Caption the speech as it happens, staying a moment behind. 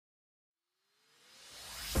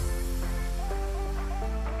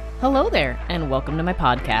Hello there, and welcome to my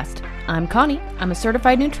podcast. I'm Connie. I'm a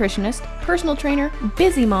certified nutritionist, personal trainer,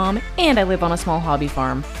 busy mom, and I live on a small hobby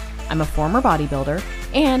farm. I'm a former bodybuilder,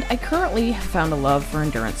 and I currently have found a love for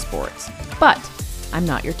endurance sports. But I'm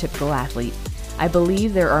not your typical athlete. I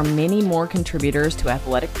believe there are many more contributors to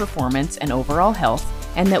athletic performance and overall health,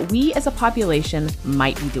 and that we as a population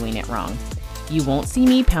might be doing it wrong. You won't see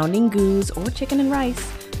me pounding goos or chicken and rice,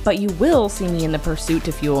 but you will see me in the pursuit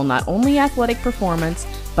to fuel not only athletic performance,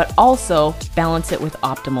 but also balance it with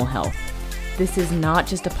optimal health. This is not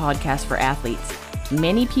just a podcast for athletes.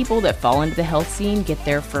 Many people that fall into the health scene get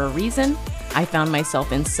there for a reason. I found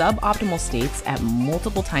myself in suboptimal states at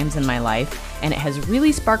multiple times in my life, and it has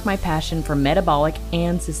really sparked my passion for metabolic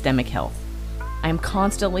and systemic health. I am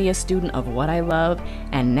constantly a student of what I love,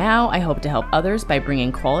 and now I hope to help others by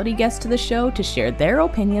bringing quality guests to the show to share their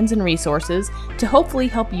opinions and resources to hopefully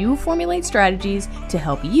help you formulate strategies to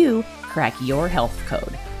help you crack your health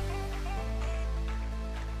code.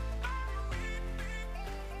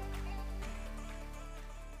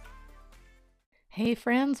 Hey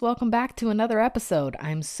friends, welcome back to another episode.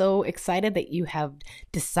 I'm so excited that you have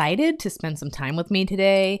decided to spend some time with me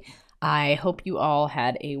today. I hope you all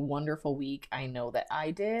had a wonderful week. I know that I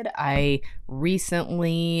did. I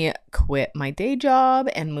recently quit my day job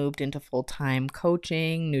and moved into full-time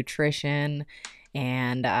coaching, nutrition,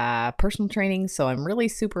 and personal training. So I'm really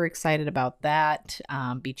super excited about that.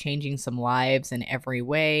 Be changing some lives in every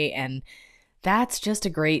way. And that's just a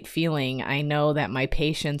great feeling. I know that my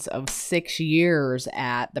patients of 6 years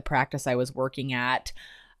at the practice I was working at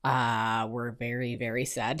were very, very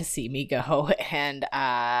sad to see me go. And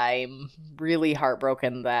I'm really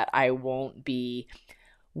heartbroken that I won't be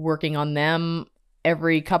working on them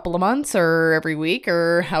every couple of months or every week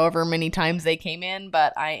or however many times they came in.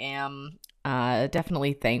 But I am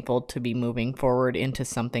definitely thankful to be moving forward into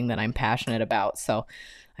something that I'm passionate about. So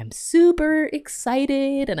I'm super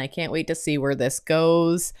excited and I can't wait to see where this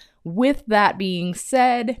goes. With that being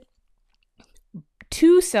said,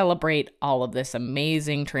 to celebrate all of this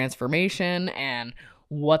amazing transformation and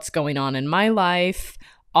what's going on in my life,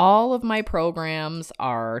 all of my programs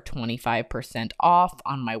are 25% off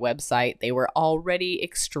on my website. They were already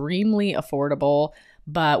extremely affordable,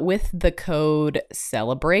 but with the code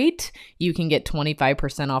CELEBRATE, you can get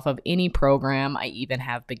 25% off of any program. I even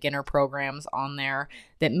have beginner programs on there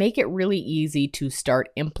that make it really easy to start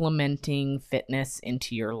implementing fitness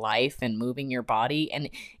into your life and moving your body.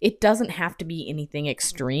 And it doesn't have to be anything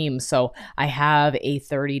extreme. So I have a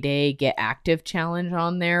 30-day Get Active challenge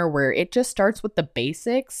on there where it just starts with the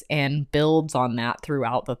basics and builds on that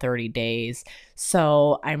throughout the 30 days.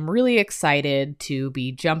 So I'm really excited to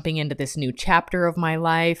be jumping into this new chapter of my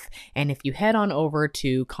life. And if you head on over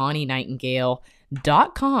to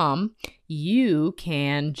ConnieNightingale.com, you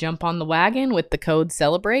can jump on the wagon with the code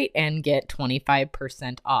CELEBRATE and get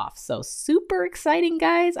 25% off. So super exciting,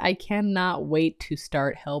 guys. I cannot wait to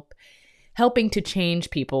start helping to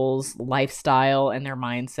change people's lifestyle and their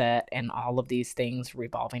mindset and all of these things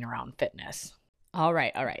revolving around fitness. All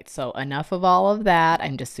right. So enough of all of that.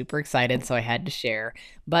 I'm just super excited, so I had to share.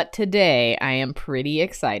 But today I am pretty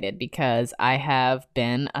excited because I have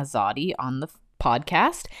Ben Azadi on the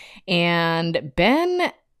podcast, and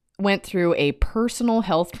Ben went through a personal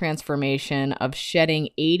health transformation of shedding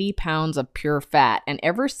 80 pounds of pure fat. And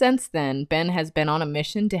ever since then, Ben has been on a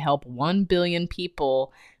mission to help 1 billion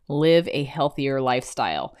people live a healthier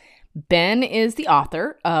lifestyle. Ben is the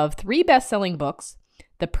author of 3 best-selling books,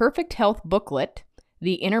 The Perfect Health Booklet,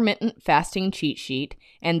 The Intermittent Fasting Cheat Sheet,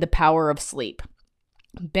 and The Power of Sleep.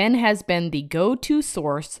 Ben has been the go-to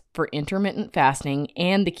source for intermittent fasting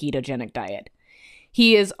and the ketogenic diet.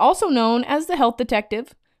 He is also known as the Health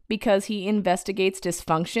Detective because he investigates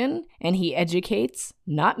dysfunction and he educates,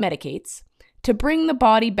 not medicates, to bring the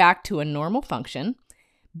body back to a normal function.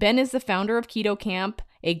 Ben is the founder of Keto Camp,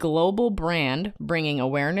 a global brand bringing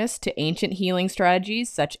awareness to ancient healing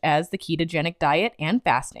strategies such as the ketogenic diet and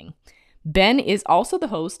fasting. Ben is also the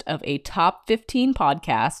host of a top 15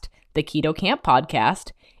 podcast, the Keto Camp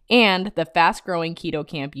Podcast, and the fast-growing Keto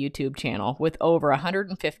Camp YouTube channel with over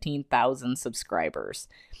 115,000 subscribers.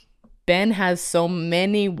 Ben has so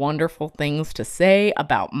many wonderful things to say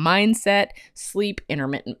about mindset, sleep,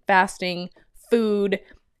 intermittent fasting, food.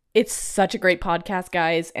 It's such a great podcast,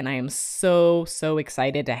 guys, and I am so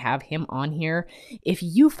excited to have him on here. If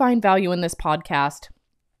you find value in this podcast,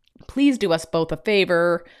 please do us both a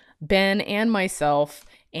favor, Ben and myself,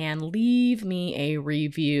 and leave me a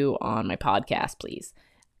review on my podcast, please.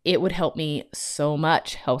 It would help me so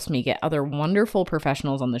much, helps me get other wonderful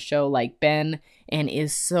professionals on the show like Ben, and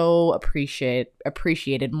is so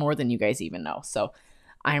appreciated more than you guys even know. So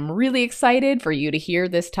I'm really excited for you to hear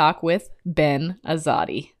this talk with Ben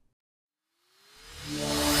Azadi.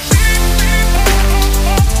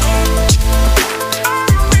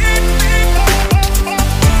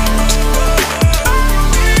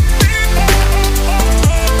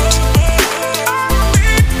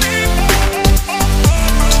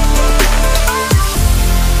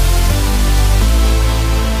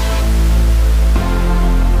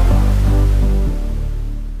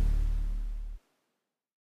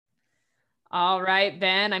 All right,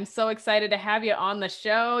 Ben, I'm so excited to have you on the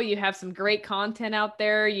show. You have some great content out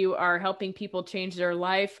there. You are helping people change their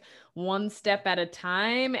life one step at a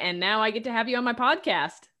time. And now I get to have you on my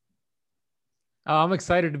podcast. I'm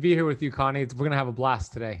excited to be here with you, Connie. We're going to have a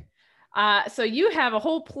blast today. So you have a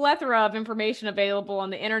whole plethora of information available on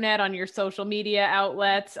the internet, on your social media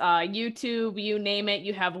outlets, YouTube, you name it.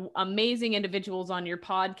 You have amazing individuals on your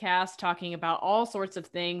podcast talking about all sorts of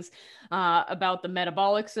things about the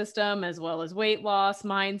metabolic system, as well as weight loss,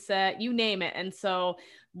 mindset, you name it. And so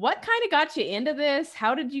what kind of got you into this?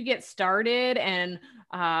 How did you get started? And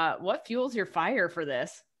what fuels your fire for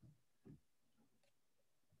this?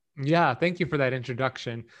 Yeah, thank you for that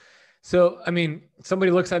introduction. So, I mean,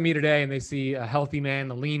 somebody looks at me today and they see a healthy man,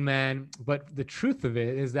 a lean man. But the truth of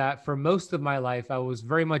it is that for most of my life, I was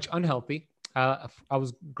very much unhealthy. I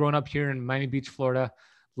was growing up here in Miami Beach, Florida,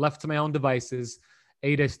 left to my own devices,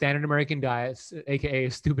 ate a standard American diet, AKA a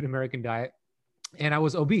stupid American diet. And I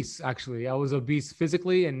was obese, actually. I was obese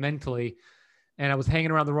physically and mentally. And I was hanging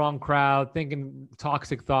around the wrong crowd, thinking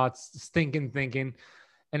toxic thoughts, stinking thinking.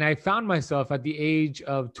 And I found myself at the age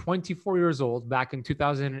of 24 years old back in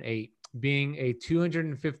 2008, being a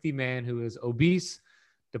 250 man who is obese,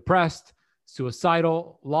 depressed,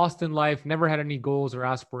 suicidal, lost in life, never had any goals or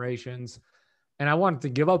aspirations. And I wanted to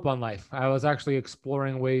give up on life. I was actually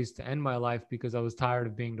exploring ways to end my life because I was tired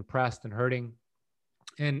of being depressed and hurting.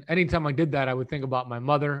 And anytime I did that, I would think about my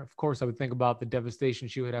mother. Of course, I would think about the devastation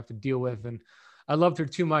she would have to deal with. And I loved her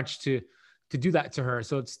too much to do that to her.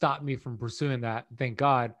 So it stopped me from pursuing that, thank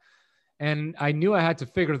God. And I knew I had to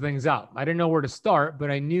figure things out. I didn't know where to start,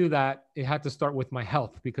 but I knew that it had to start with my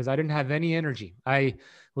health because I didn't have any energy. I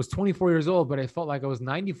was 24 years old, but I felt like I was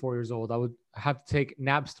 94 years old. I would have to take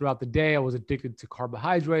naps throughout the day. I was addicted to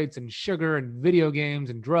carbohydrates and sugar and video games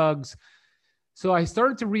and drugs. So I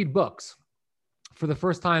started to read books. For the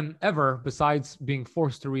first time ever, besides being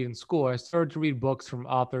forced to read in school, I started to read books from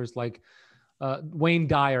authors like Wayne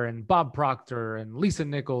Dyer and Bob Proctor and Lisa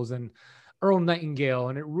Nichols and Earl Nightingale.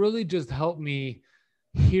 And it really just helped me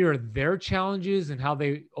hear their challenges and how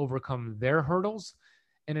they overcome their hurdles.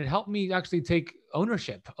 And it helped me actually take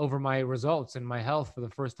ownership over my results and my health for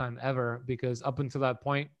the first time ever, because up until that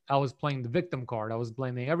point, I was playing the victim card. I was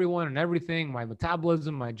blaming everyone and everything, my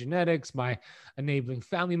metabolism, my genetics, my enabling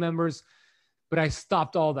family members. But I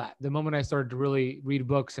stopped all that the moment I started to really read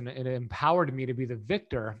books, and it empowered me to be the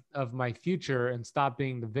victor of my future and stop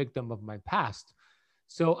being the victim of my past.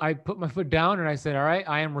 So I put my foot down and I said, all right,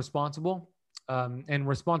 I am responsible. And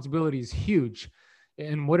responsibility is huge.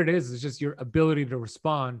 And what it is just your ability to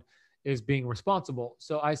respond is being responsible.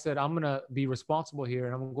 So I said, I'm going to be responsible here,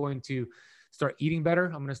 and I'm going to start eating better.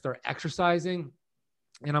 I'm going to start exercising,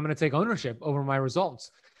 and I'm going to take ownership over my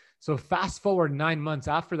results. So fast forward 9 months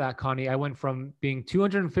after that, Connie, I went from being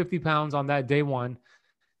 250 pounds on that day one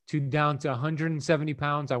to down to 170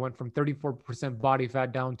 pounds. I went from 34% body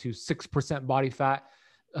fat down to 6% body fat,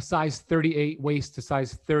 a size 38 waist to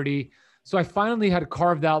size 30. So I finally had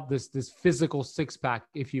carved out this physical six pack,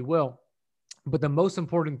 if you will. But the most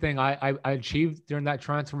important thing I achieved during that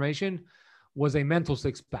transformation was a mental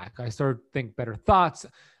six pack. I started to think better thoughts.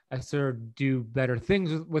 I started to do better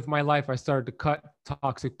things with my life. I started to cut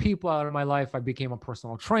toxic people out of my life. I became a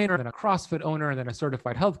personal trainer, then a CrossFit owner, and then a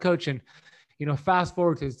certified health coach. And, fast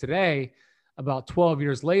forward to today, about 12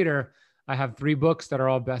 years later, I have 3 books that are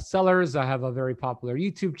all bestsellers. I have a very popular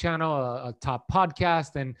YouTube channel, a top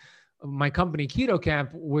podcast, and my company Keto Camp,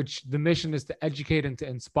 which the mission is to educate and to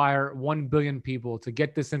inspire 1 billion people, to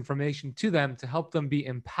get this information to them, to help them be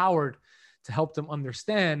empowered, to help them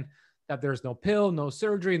understand that there's no pill, no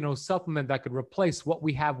surgery, no supplement that could replace what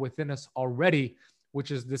we have within us already,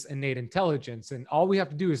 which is this innate intelligence. And all we have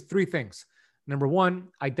to do is 3 things. Number 1,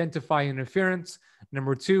 identify interference.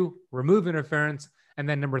 Number 2, remove interference. And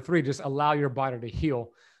then number 3, just allow your body to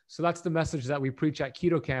heal. So that's the message that we preach at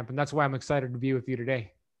Keto Camp. And that's why I'm excited to be with you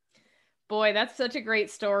today. Boy, that's such a great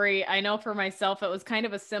story. I know for myself, it was kind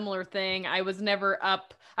of a similar thing. I was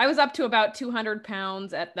up to about 200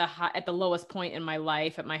 pounds at the lowest point in my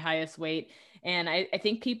life, at my highest weight. And I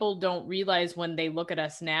think people don't realize when they look at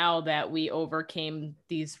us now that we overcame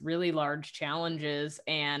these really large challenges.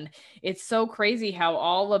 And it's so crazy how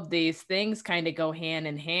all of these things kind of go hand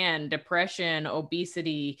in hand: depression,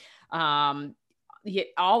 obesity,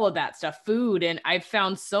 all of that stuff, food. And I've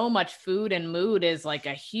found so much food and mood is like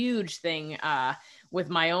a huge thing with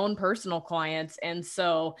my own personal clients. And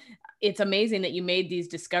so it's amazing that you made these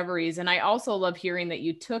discoveries. And I also love hearing that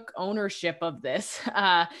you took ownership of this,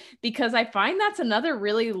 because I find that's another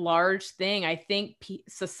really large thing. I think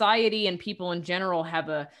society and people in general have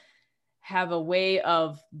a way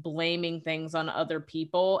of blaming things on other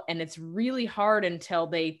people, and it's really hard until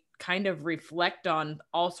they kind of reflect on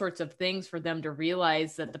all sorts of things for them to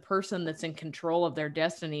realize that the person that's in control of their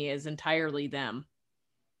destiny is entirely them.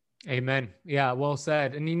 Amen. Yeah, well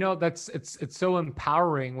said. And it's so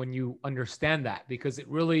empowering when you understand that, because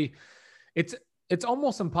it's it's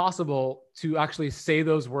almost impossible to actually say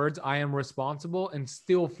those words, I am responsible, and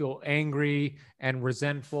still feel angry and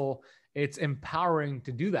resentful. It's empowering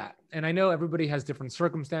to do that. And I know everybody has different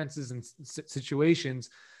circumstances and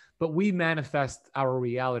situations, but we manifest our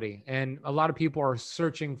reality. And a lot of people are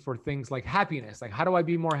searching for things like happiness. Like, how do I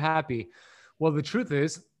be more happy? Well, the truth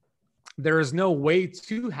is, there is no way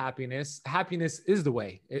to happiness. Happiness is the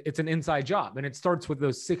way. It's an inside job. And it starts with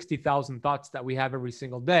those 60,000 thoughts that we have every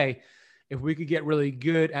single day. If we could get really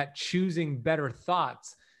good at choosing better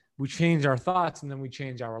thoughts, we change our thoughts and then we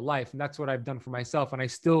change our life. And that's what I've done for myself. And I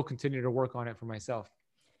still continue to work on it for myself.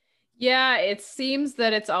 Yeah, it seems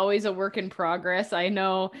that it's always a work in progress. I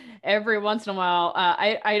know every once in a while,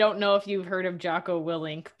 I don't know if you've heard of Jocko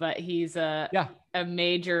Willink, but he's Yeah. a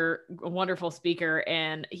major, wonderful speaker,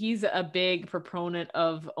 and he's a big proponent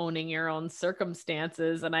of owning your own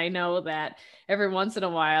circumstances. And I know that every once in a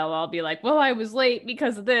while, I'll be like, well, I was late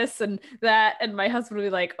because of this and that. And my husband will be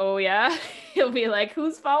like, oh, yeah. He'll be like,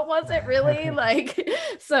 whose fault was it really? Like,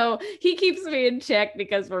 so he keeps me in check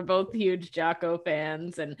because we're both huge Jocko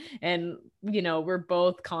fans. And we're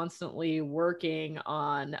both constantly working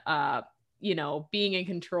on being in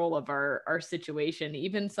control of our situation,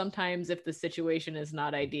 even sometimes if the situation is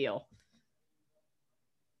not ideal.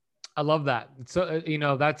 I love that. So,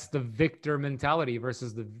 that's the victor mentality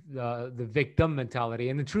versus the victim mentality.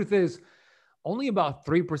 And the truth is, only about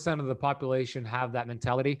 3% of the population have that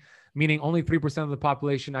mentality, meaning only 3% of the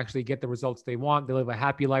population actually get the results they want. They live a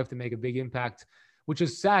happy life, to make a big impact, which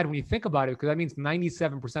is sad when you think about it, because that means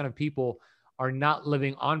 97% of people are not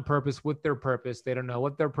living on purpose with their purpose. They don't know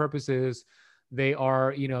what their purpose is. They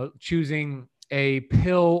are, choosing a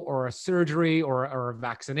pill or a surgery or a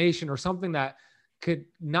vaccination or something that could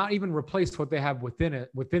not even replace what they have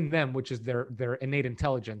within them, which is their innate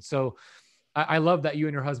intelligence. So I love that you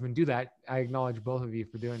and your husband do that. I acknowledge both of you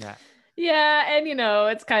for doing that. Yeah, and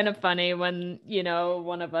it's kind of funny when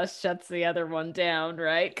one of us shuts the other one down,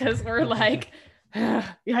 right? Because we're like, yeah,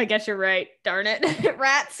 I guess you're right, darn it.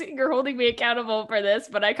 Rats, you're holding me accountable for this,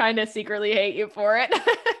 but I kind of secretly hate you for it.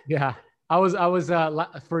 Yeah. I was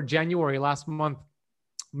for January last month,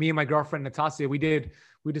 me and my girlfriend Natasha, we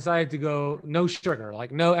decided to go no sugar,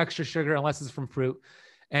 like no extra sugar unless it's from fruit.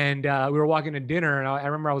 And we were walking to dinner, and I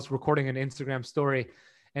remember I was recording an Instagram story,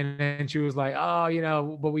 and then she was like,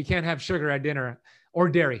 oh, but we can't have sugar at dinner or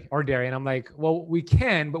dairy. And I'm like, well, we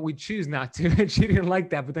can, but we choose not to. And she didn't like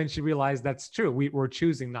that. But then she realized that's true. We're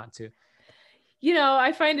choosing not to.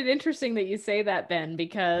 I find it interesting that you say that, Ben,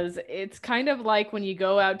 because it's kind of like when you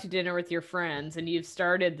go out to dinner with your friends and you've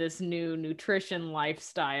started this new nutrition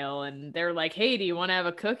lifestyle, and they're like, hey, do you want to have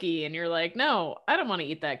a cookie? And you're like, no, I don't want to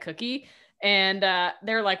eat that cookie. And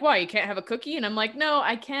they're like, why, you can't have a cookie? And I'm like, no,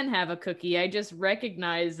 I can have a cookie. I just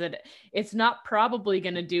recognize that it's not probably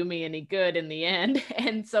going to do me any good in the end.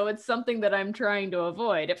 And so it's something that I'm trying to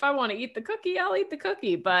avoid. If I want to eat the cookie, I'll eat the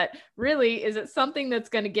cookie. But really, is it something that's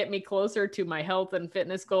going to get me closer to my health and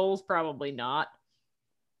fitness goals? Probably not.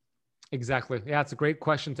 Exactly. Yeah, it's a great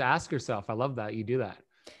question to ask yourself. I love that you do that.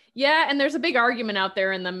 Yeah, and there's a big argument out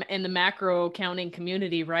there in the macro accounting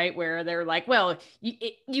community, right, where they're like, well,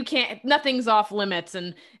 you can't, nothing's off limits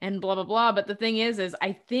and blah blah blah. But the thing is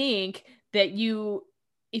I think that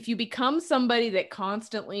if you become somebody that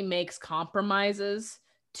constantly makes compromises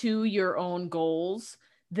to your own goals,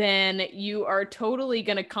 then you are totally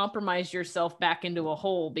going to compromise yourself back into a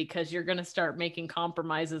hole, because you're going to start making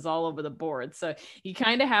compromises all over the board. So you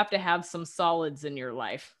kind of have to have some solids in your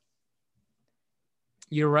life.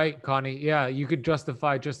 You're right, Connie. Yeah, you could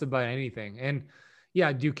justify just about anything. And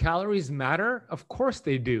yeah, do calories matter? Of course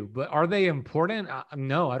they do. But are they important?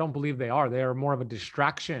 No, I don't believe they are. They are more of a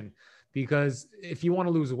distraction, because if you want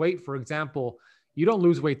to lose weight, for example, you don't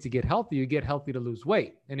lose weight to get healthy. You get healthy to lose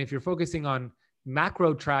weight. And if you're focusing on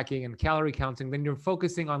macro tracking and calorie counting, then you're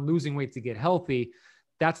focusing on losing weight to get healthy.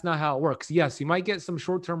 That's not how it works. Yes, you might get some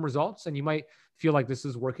short-term results and you might feel like this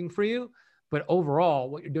is working for you, but overall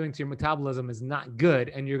what you're doing to your metabolism is not good.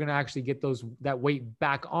 And you're going to actually get that weight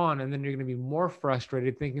back on. And then you're going to be more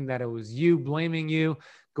frustrated thinking that it was you, blaming you,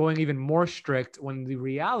 going even more strict, when the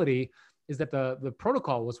reality is that the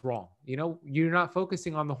protocol was wrong. You know, you're not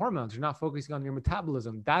focusing on the hormones. You're not focusing on your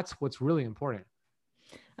metabolism. That's what's really important.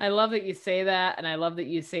 I love that you say that. And I love that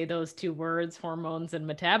you say those two words, hormones and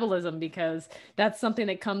metabolism, because that's something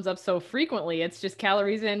that comes up so frequently. It's just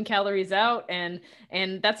calories in, calories out. And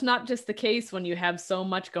that's not just the case when you have so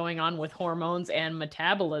much going on with hormones and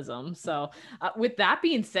metabolism. So with that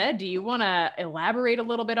being said, do you want to elaborate a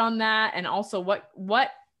little bit on that? And also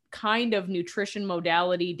what kind of nutrition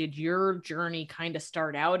modality did your journey kind of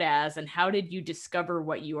start out as, and how did you discover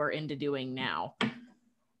what you are into doing now?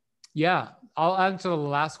 Yeah, I'll answer the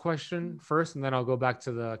last question first, and then I'll go back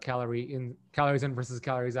to the calories in versus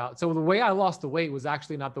calories out. So the way I lost the weight was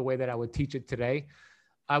actually not the way that I would teach it today.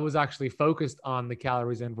 I was actually focused on the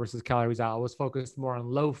calories in versus calories out. I was focused more on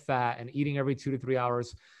low fat and eating every 2 to 3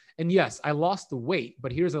 hours. And yes, I lost the weight,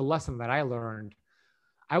 but here's a lesson that I learned.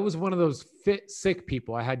 I was one of those fit, sick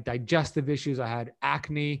people. I had digestive issues. I had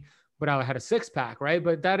acne, but I had a six pack, right?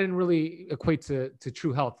 But that didn't really equate to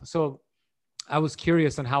true health. So I was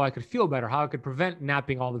curious on how I could feel better, how I could prevent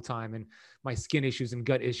napping all the time and my skin issues and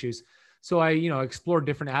gut issues. So I, explored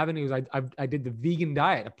different avenues. I did the vegan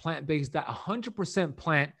diet, a plant-based diet, 100%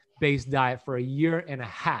 plant-based diet for a year and a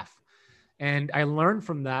half. And I learned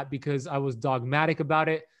from that because I was dogmatic about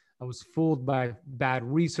it. I was fooled by bad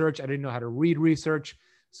research. I didn't know how to read research.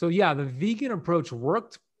 So yeah, the vegan approach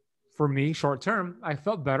worked for me short term. I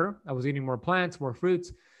felt better. I was eating more plants, more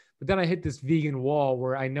fruits. But then I hit this vegan wall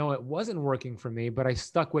where I know it wasn't working for me, but I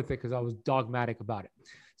stuck with it because I was dogmatic about it.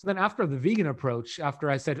 So then after the vegan approach, after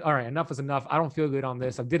I said, all right, enough is enough. I don't feel good on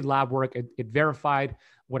this. I did lab work. It verified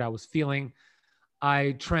what I was feeling.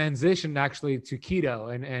 I transitioned actually to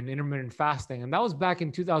keto and intermittent fasting. And that was back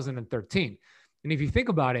in 2013. And if you think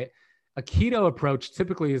about it, a keto approach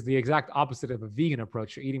typically is the exact opposite of a vegan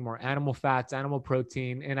approach. You're eating more animal fats, animal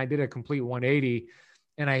protein. And I did a complete 180.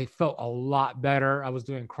 And I felt a lot better. I was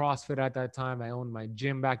doing CrossFit at that time. I owned my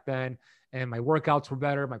gym back then, and my workouts were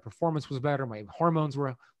better. My performance was better. My hormones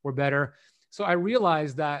were better. So I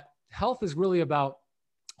realized that health is really about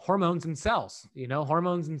hormones and cells,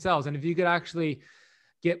 hormones and cells. And if you could actually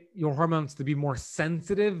get your hormones to be more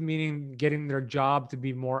sensitive, meaning getting their job to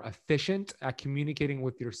be more efficient at communicating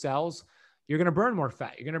with your cells, you're going to burn more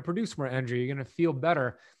fat. You're going to produce more energy. You're going to feel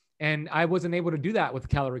better. And I wasn't able to do that with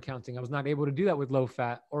calorie counting. I was not able to do that with low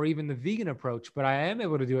fat or even the vegan approach, but I am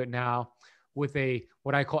able to do it now with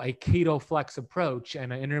what I call a keto flex approach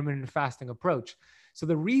and an intermittent fasting approach. So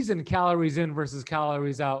the reason calories in versus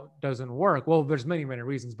calories out doesn't work, well, there's many, many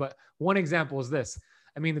reasons, but one example is this.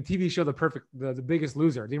 I mean, the TV show, The Biggest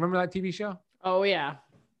Loser. Do you remember that TV show? Oh yeah.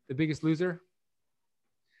 The Biggest Loser?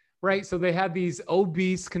 Right. So they had these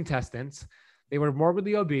obese contestants. They were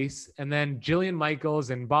morbidly obese. And then Jillian Michaels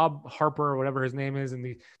and Bob Harper, or whatever his name is,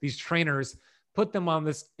 and these trainers put them on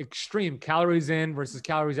this extreme calories in versus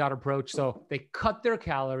calories out approach. So they cut their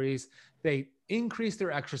calories, they increased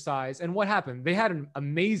their exercise. And what happened? They had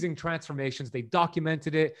amazing transformations. They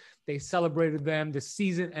documented it. They celebrated them. The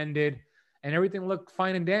season ended and everything looked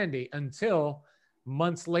fine and dandy until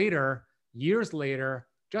months later, years later,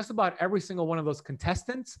 just about every single one of those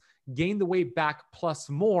contestants gained the weight back plus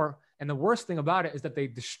more. And the worst thing about it is that they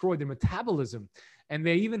destroyed their metabolism. And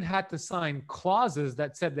they even had to sign clauses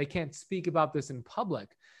that said they can't speak about this in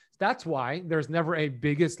public. That's why there's never a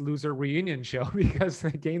Biggest Loser reunion show, because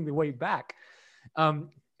they gained the weight back.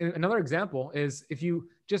 Another example is if you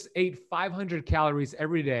just ate 500 calories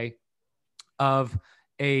every day of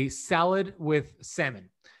a salad with salmon,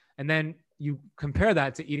 and then you compare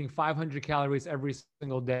that to eating 500 calories every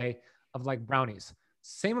single day of like brownies,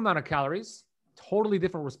 same amount of calories, totally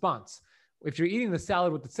different response. If you're eating the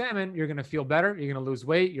salad with the salmon, you're going to feel better. You're going to lose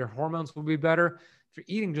weight. Your hormones will be better. If you're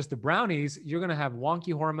eating just the brownies, you're going to have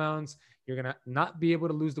wonky hormones. You're going to not be able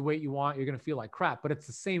to lose the weight you want. You're going to feel like crap, but it's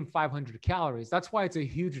the same 500 calories. That's why it's a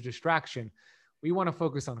huge distraction. We want to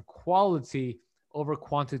focus on quality over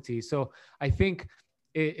quantity. So I think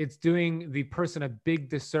it's doing the person a big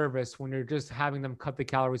disservice when you're just having them cut the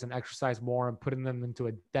calories and exercise more and putting them into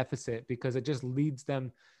a deficit, because it just leads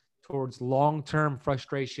them towards long-term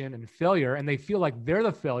frustration and failure. And they feel like they're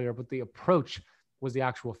the failure, but the approach was the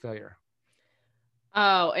actual failure.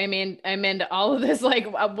 Oh, I mean, I'm into all of this like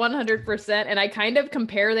 100%. And I kind of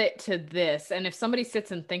compare it to this. And if somebody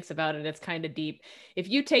sits and thinks about it, it's kind of deep. If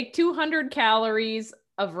you take 200 calories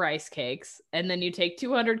of rice cakes, and then you take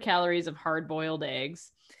 200 calories of hard boiled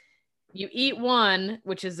eggs. You eat one,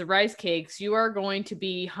 which is the rice cakes, you are going to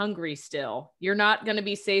be hungry still. You're not going to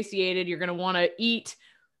be satiated. You're going to want to eat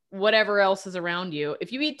whatever else is around you.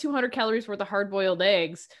 If you eat 200 calories worth of hard boiled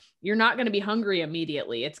eggs, you're not going to be hungry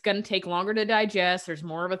immediately. It's going to take longer to digest. There's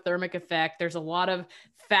more of a thermic effect. There's a lot of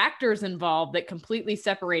factors involved that completely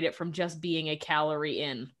separate it from just being a calorie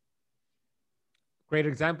in. Great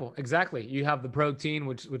example. Exactly. You have the protein,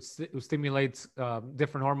 which stimulates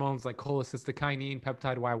different hormones like cholecystokinin,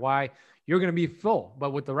 peptide YY. You're going to be full.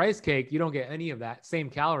 But with the rice cake, you don't get any of that. Same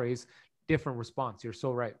calories, different response. You're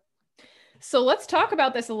so right. So let's talk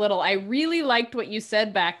about this a little. I really liked what you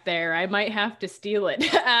said back there. I might have to steal it.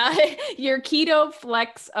 Your keto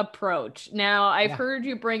flex approach. Now, I've heard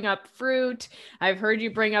you bring up fruit. I've heard you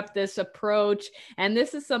bring up this approach. And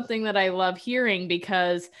this is something that I love hearing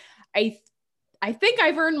because I think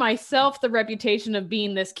I've earned myself the reputation of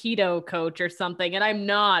being this keto coach or something, and I'm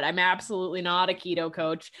not. I'm absolutely not a keto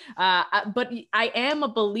coach. But I am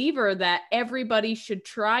a believer that everybody should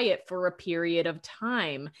try it for a period of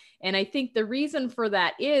time. And I think the reason for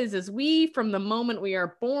that is we, from the moment we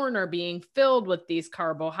are born, are being filled with these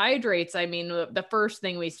carbohydrates. I mean, the first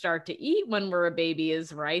thing we start to eat when we're a baby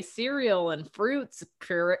is rice cereal and fruits,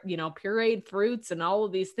 pureed fruits and all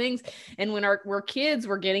of these things. And when we're kids,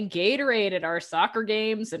 we're getting Gatorade at our soccer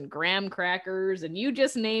games and graham crackers and you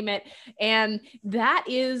just name it. And that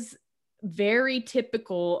is very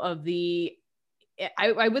typical of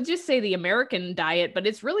I would just say the American diet, but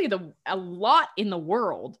it's really a lot in the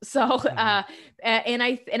world. So, and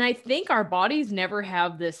I think our bodies never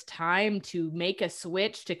have this time to make a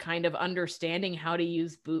switch to kind of understanding how to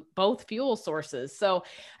use both fuel sources. So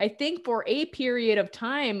I think for a period of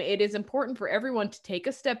time, it is important for everyone to take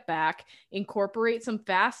a step back, incorporate some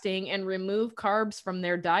fasting, and remove carbs from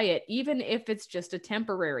their diet, even if it's just a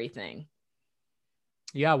temporary thing.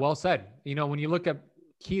 Yeah, well said. When you look at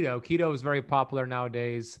keto is very popular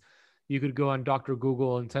nowadays. You could go on Dr.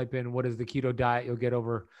 Google and type in what is the keto diet. You'll get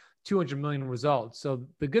over 200 million results. So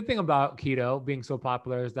the good thing about keto being so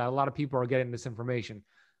popular is that a lot of people are getting this information.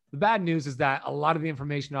 The bad news is that a lot of the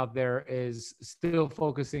information out there is still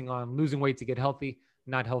focusing on losing weight to get healthy,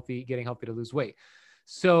 not healthy, getting healthy to lose weight.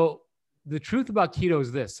 So the truth about keto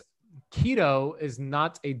is this. Keto is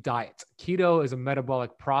not a diet. Keto is a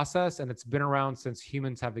metabolic process, and it's been around since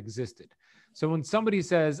humans have existed. So when somebody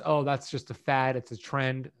says, oh, that's just a fad, it's a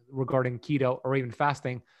trend regarding keto or even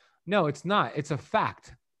fasting, no, it's not. It's a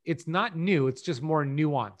fact. It's not new. It's just more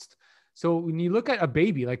nuanced. So when you look at a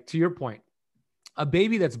baby, like to your point, a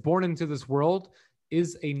baby that's born into this world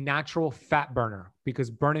is a natural fat burner because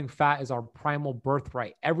burning fat is our primal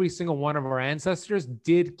birthright. Every single one of our ancestors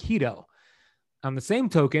did keto. On the same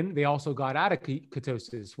token, they also got out of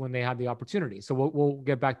ketosis when they had the opportunity. So we'll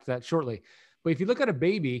get back to that shortly. But if you look at a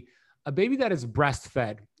baby that is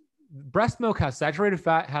breastfed, breast milk has saturated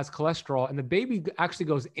fat, has cholesterol, and the baby actually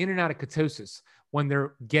goes in and out of ketosis when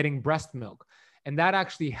they're getting breast milk. And that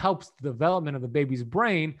actually helps the development of the baby's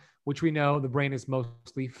brain, which we know the brain is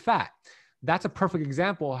mostly fat. That's a perfect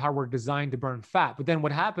example of how we're designed to burn fat. But then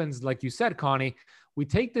what happens, like you said, Connie, we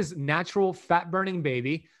take this natural fat burning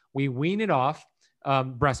baby, we wean it off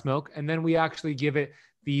breast milk, and then we actually give it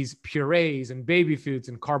these purees and baby foods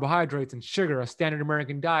and carbohydrates and sugar, a standard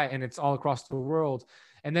American diet, and it's all across the world.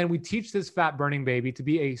 And then we teach this fat burning baby to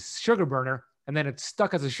be a sugar burner, and then it's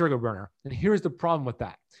stuck as a sugar burner. And here's the problem with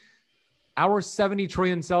that. Our 70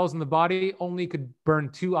 trillion cells in the body only could burn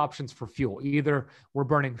two options for fuel. Either we're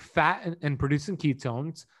burning fat and producing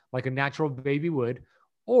ketones like a natural baby would,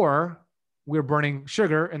 or we're burning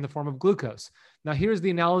sugar in the form of glucose. Now, here's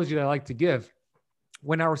the analogy that I like to give.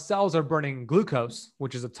 When our cells are burning glucose,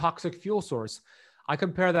 which is a toxic fuel source, I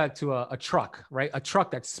compare that to a truck, right? A truck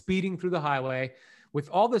that's speeding through the highway with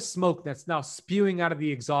all the smoke that's now spewing out of the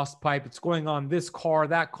exhaust pipe. It's going on this car,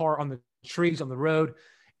 that car, on the trees, on the road.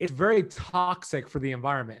 It's very toxic for the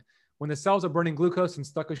environment. When the cells are burning glucose and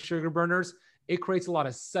stuck as sugar burners, it creates a lot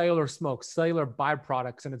of cellular smoke, cellular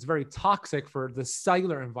byproducts, and it's very toxic for the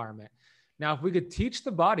cellular environment. Now, if we could teach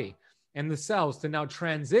the body and the cells to now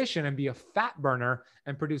transition and be a fat burner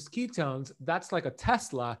and produce ketones, that's like a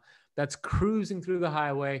Tesla that's cruising through the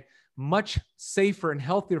highway, much safer and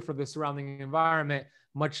healthier for the surrounding environment,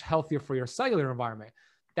 much healthier for your cellular environment.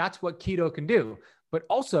 That's what keto can do. But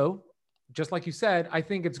also, just like you said, I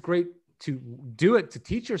think it's great to do it, to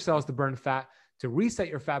teach your cells to burn fat, to reset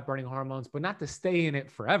your fat burning hormones, but not to stay in it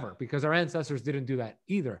forever, because our ancestors didn't do that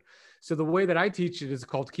either. So the way that I teach it is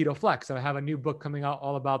called Keto Flex. I have a new book coming out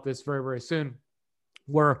all about this very, very soon,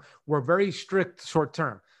 where we're very strict short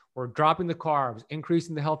term. We're dropping the carbs,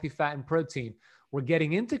 increasing the healthy fat and protein. we're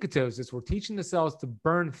getting into ketosis. We're teaching the cells to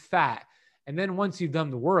burn fat. And then once you've done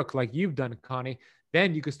the work, like you've done, Connie,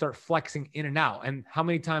 then you can start flexing in and out. And how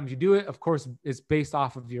many times you do it, of course, is based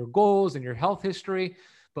off of your goals and your health history.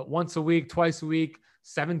 But once a week, twice a week,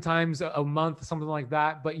 7 times a month, something like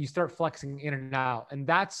that. But you start flexing in and out. And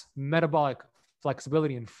that's metabolic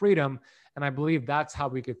flexibility and freedom. And I believe that's how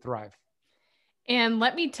we could thrive. And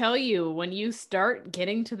let me tell you, when you start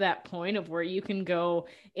getting to that point of where you can go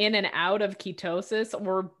in and out of ketosis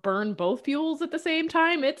or burn both fuels at the same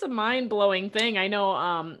time, it's a mind-blowing thing. I know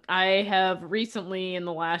I have recently in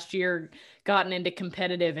the last year gotten into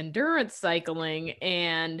competitive endurance cycling,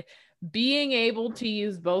 and being able to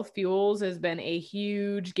use both fuels has been a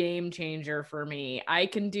huge game changer for me. I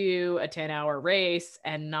can do a 10-hour race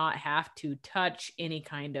and not have to touch any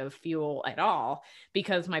kind of fuel at all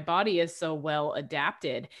because my body is so well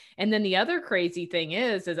adapted. And then the other crazy thing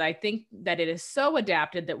is I think that it is so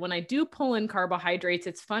adapted that when I do pull in carbohydrates,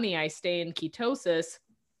 it's funny, I stay in ketosis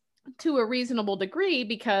to a reasonable degree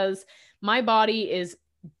because my body is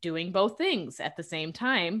doing both things at the same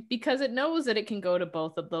time because it knows that it can go to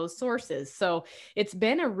both of those sources. So it's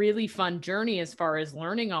been a really fun journey as far as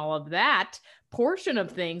learning all of that portion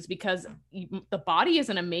of things, because the body is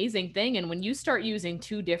an amazing thing. And when you start using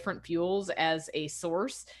 2 different fuels as a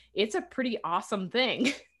source, it's a pretty awesome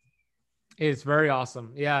thing. It's very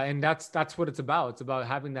awesome. Yeah. And that's what it's about. It's about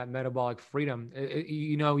having that metabolic freedom.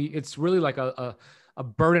 It's really like a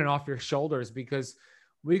burden off your shoulders, because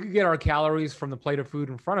we could get our calories from the plate of food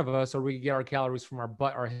in front of us, or we could get our calories from our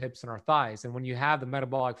butt, our hips, and our thighs. And when you have the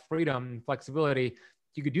metabolic freedom and flexibility,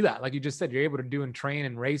 you could do that. Like you just said, you're able to do and train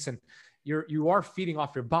and race, and you are feeding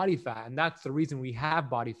off your body fat. And that's the reason we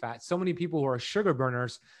have body fat. So many people who are sugar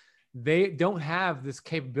burners, they don't have this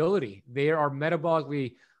capability. They are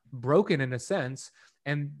metabolically broken in a sense,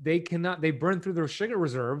 and they burn through their sugar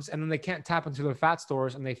reserves, and then they can't tap into their fat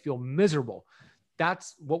stores, and they feel miserable.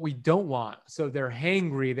 That's what we don't want. So they're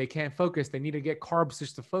hangry. They can't focus. They need to get carbs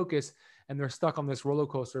just to focus, and they're stuck on this roller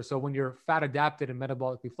coaster. So when you're fat adapted and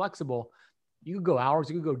metabolically flexible, you could go hours,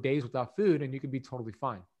 you could go days without food, and you could be totally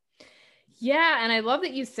fine. Yeah, and I love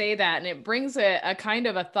that you say that. And it brings a kind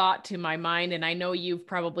of a thought to my mind. And I know you've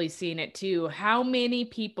probably seen it too. How many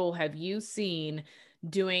people have you seen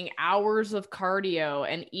doing hours of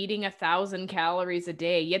cardio and eating 1,000 calories a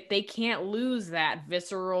day, yet they can't lose that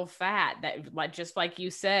visceral fat that, like, just like you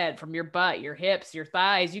said, from your butt, your hips, your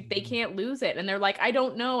thighs, they can't lose it. And they're like, I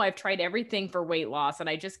don't know. I've tried everything for weight loss and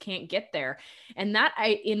I just can't get there. And that,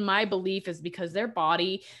 in my belief, is because their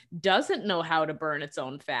body doesn't know how to burn its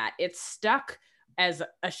own fat. It's stuck as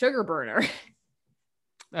a sugar burner.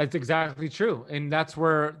 That's exactly true. And that's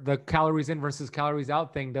where the calories in versus calories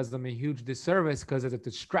out thing does them a huge disservice, because it's a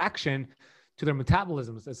distraction to their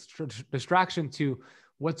metabolisms. It's a distraction to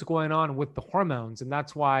what's going on with the hormones. And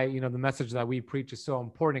that's why, the message that we preach is so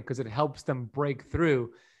important, because it helps them break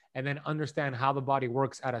through and then understand how the body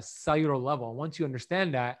works at a cellular level. And once you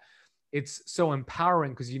understand that, it's so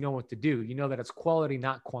empowering because you know what to do. You know that it's quality,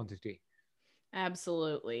 not quantity.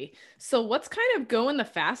 Absolutely. So what's kind of going the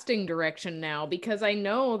fasting direction now? Because I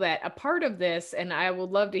know that a part of this, and I would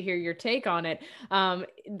love to hear your take on it,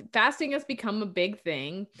 fasting has become a big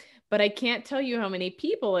thing, but I can't tell you how many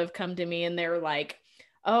people have come to me and they're like,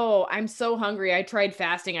 oh, I'm so hungry. I tried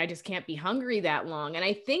fasting. I just can't be hungry that long. And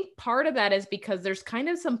I think part of that is because there's kind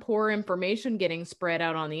of some poor information getting spread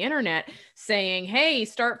out on the internet saying, hey,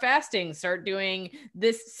 start fasting, start doing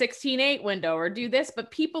this 16-8 window or do this.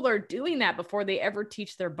 But people are doing that before they ever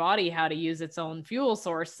teach their body how to use its own fuel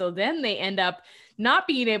source. So then they end up not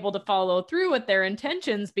being able to follow through with their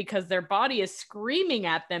intentions because their body is screaming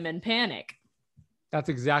at them in panic. That's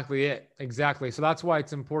exactly it. Exactly. So that's why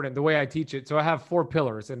it's important the way I teach it. So I have 4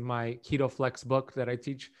 pillars in my Keto Flex book that I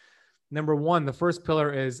teach. Number 1, the first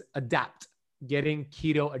pillar is adapt, getting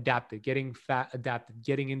keto adapted, getting fat adapted,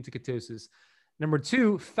 getting into ketosis. Number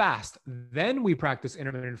 2, fast. Then we practice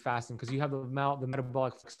intermittent fasting because you have the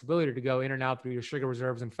metabolic flexibility to go in and out through your sugar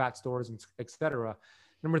reserves and fat stores, and et cetera.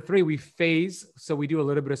 Number 3, we phase. So we do a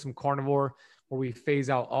little bit of some carnivore where we phase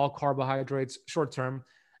out all carbohydrates short term.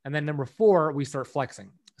 And then number 4, we start flexing.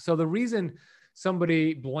 So the reason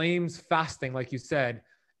somebody blames fasting, like you said,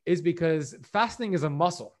 is because fasting is a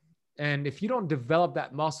muscle. And if you don't develop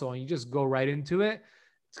that muscle and you just go right into it,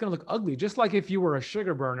 it's going to look ugly. Just like if you were a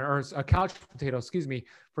sugar burner or a couch potato,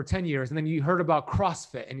 for 10 years. And then you heard about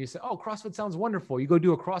CrossFit and you say, oh, CrossFit sounds wonderful. You go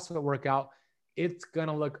do a CrossFit workout. It's going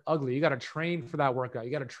to look ugly. You got to train for that workout.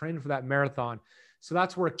 You got to train for that marathon. So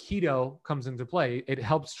that's where keto comes into play. It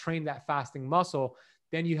helps train that fasting muscle.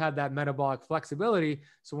 then you have that metabolic flexibility.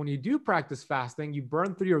 So when you do practice fasting, you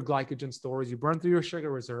burn through your glycogen stores, you burn through your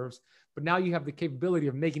sugar reserves, but now you have the capability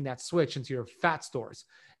of making that switch into your fat stores.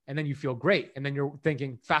 And then you feel great. And then you're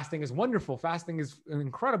thinking fasting is wonderful. Fasting is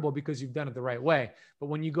incredible because you've done it the right way. But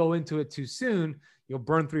when you go into it too soon, you'll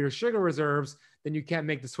burn through your sugar reserves. Then you can't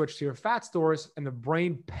make the switch to your fat stores, and the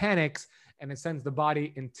brain panics and it sends the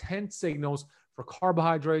body intense signals for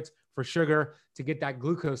carbohydrates, for sugar to get that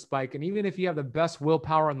glucose spike. And even if you have the best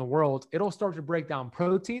willpower in the world, it'll start to break down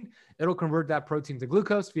protein. It'll convert that protein to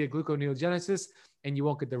glucose via gluconeogenesis, and you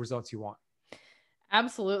won't get the results you want.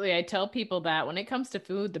 Absolutely. I tell people that when it comes to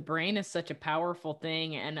food, the brain is such a powerful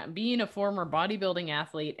thing. And being a former bodybuilding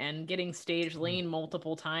athlete and getting stage lean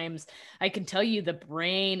multiple times, I can tell you the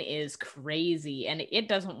brain is crazy and it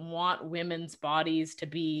doesn't want women's bodies to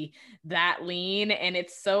be that lean. And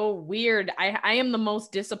it's so weird. I am the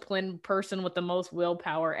most disciplined person with the most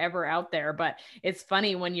willpower ever out there. But it's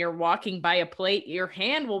funny when you're walking by a plate, your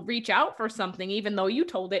hand will reach out for something, even though you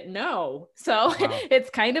told it no. So wow. It's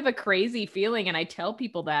kind of a crazy feeling. And I tell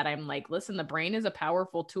people that I'm like, listen, the brain is a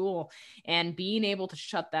powerful tool, and being able to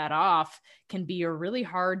shut that off can be a really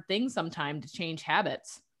hard thing sometimes to change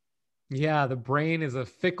habits. Yeah, the brain is a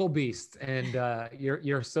fickle beast, and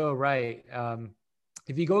you're so right.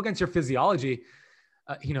 If you go against your physiology,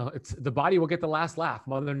 it's the body will get the last laugh.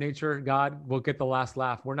 Mother Nature, God will get the last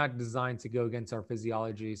laugh. We're not designed to go against our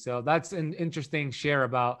physiology. So that's an interesting share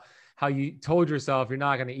about how you told yourself you're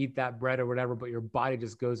not going to eat that bread or whatever, but your body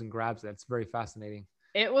just goes and grabs it. It's very fascinating.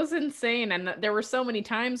 It was insane. And there were so many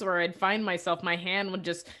times where I'd find myself,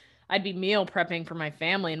 I'd be meal prepping for my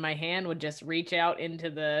family and my hand would just reach out into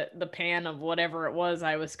the pan of whatever it was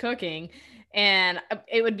I was cooking, and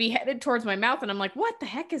it would be headed towards my mouth. And I'm like, what the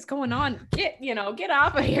heck is going on? Get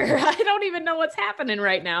off of here. I don't even know what's happening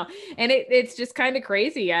right now. And it's just kind of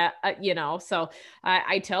crazy. So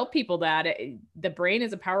I tell people that the brain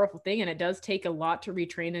is a powerful thing and it does take a lot to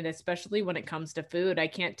retrain it, especially when it comes to food. I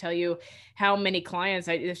can't tell you how many clients,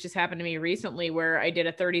 this just happened to me recently where I did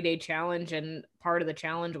a 30-day challenge, and part of the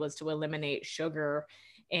challenge was to eliminate sugar.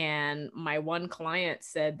 And my one client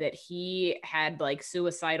said that he had like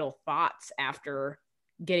suicidal thoughts after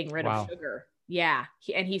getting rid of sugar. Yeah.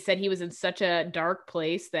 And he said he was in such a dark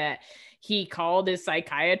place that he called his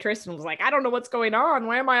psychiatrist and was like, I don't know what's going on.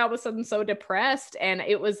 Why am I all of a sudden so depressed? And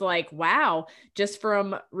it was like, wow, just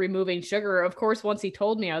from removing sugar. Of course, once he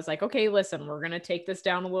told me, I was like, okay, listen, we're going to take this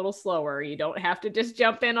down a little slower. You don't have to just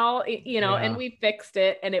jump in all, and we fixed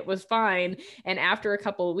it and it was fine. And after a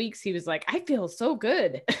couple of weeks, he was like, I feel so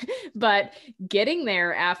good. But getting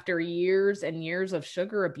there after years and years of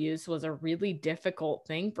sugar abuse was a really difficult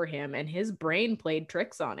thing for him. And his brain played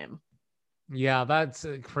tricks on him. Yeah, that's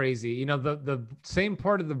crazy. The same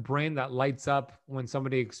part of the brain that lights up when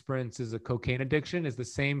somebody experiences a cocaine addiction is the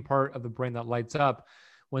same part of the brain that lights up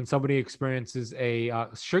when somebody experiences a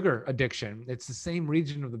sugar addiction. It's the same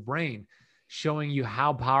region of the brain showing you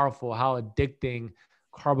how powerful, how addicting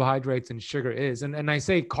carbohydrates and sugar is. And I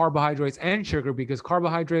say carbohydrates and sugar because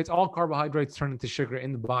all carbohydrates turn into sugar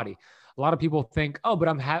in the body. A lot of people think, oh, but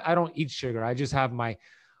I don't eat sugar. I just have my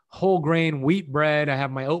whole grain wheat bread. I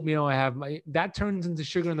have my oatmeal. That turns into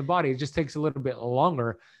sugar in the body. It just takes a little bit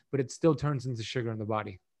longer, but it still turns into sugar in the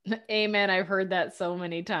body. Amen. I've heard that so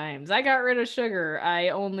many times. I got rid of sugar. I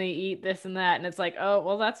only eat this and that. And it's like, oh,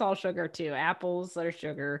 well, that's all sugar too. Apples are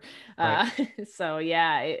sugar. Right. So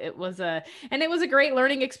yeah, it was a great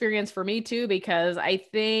learning experience for me too, because I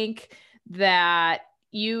think that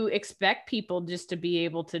you expect people just to be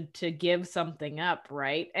able to give something up,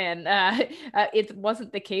 right? And it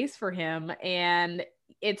wasn't the case for him. And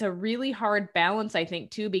it's a really hard balance, I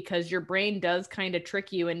think, too, because your brain does kind of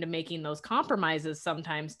trick you into making those compromises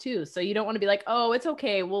sometimes too. So you don't want to be like, oh, it's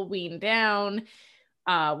okay, we'll wean down,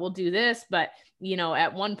 we'll do this. But,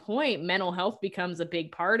 at one point, mental health becomes a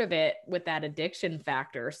big part of it with that addiction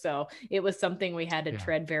factor. So it was something we had to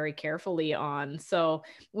tread very carefully on. So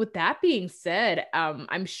with that being said,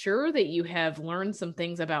 I'm sure that you have learned some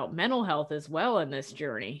things about mental health as well in this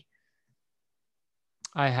journey.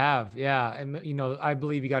 I have. Yeah. And, I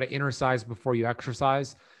believe you got to exercise before you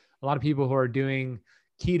exercise. A lot of people who are doing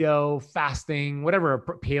keto, fasting, whatever,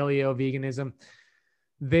 paleo, veganism,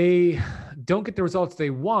 they don't get the results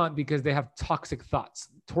they want because they have toxic thoughts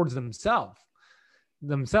towards themselves,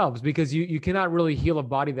 because you cannot really heal a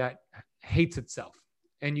body that hates itself,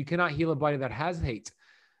 and you cannot heal a body that has hate.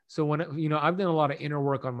 So when, I've done a lot of inner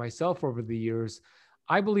work on myself over the years,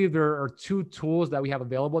 I believe there are two tools that we have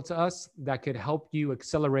available to us that could help you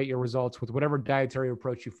accelerate your results with whatever dietary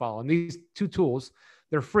approach you follow. And these two tools,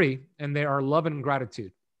 they're free, and they are love and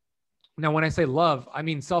gratitude. Now, when I say love, I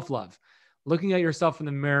mean self-love. looking at yourself in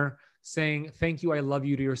the mirror, saying, thank you, I love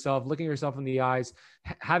you to yourself, looking at yourself in the eyes,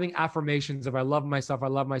 having affirmations of I love myself, I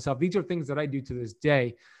love myself. These are things that I do to this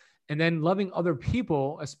day. And then loving other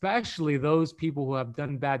people, especially those people who have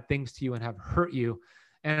done bad things to you and have hurt you.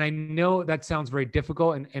 And I know that sounds very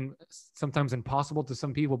difficult and sometimes impossible to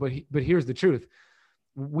some people, but here's the truth.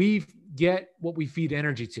 We get what we feed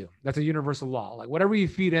energy to. That's a universal law. Like whatever you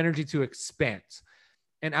feed energy to expands.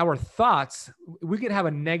 And our thoughts, we could have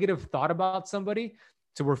a negative thought about somebody,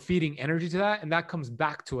 so we're feeding energy to that, and that comes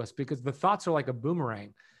back to us because the thoughts are like a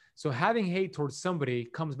boomerang. So having hate towards somebody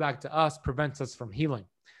comes back to us, prevents us from healing.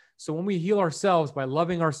 So when we heal ourselves by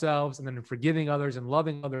loving ourselves and then forgiving others and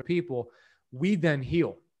loving other people, we then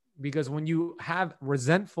heal. Because when you have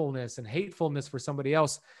resentfulness and hatefulness for somebody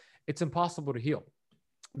else, it's impossible to heal.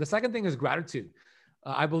 The second thing is gratitude.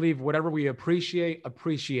 I believe whatever we appreciate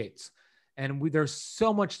appreciates. And there's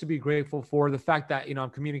so much to be grateful for. The fact that, I'm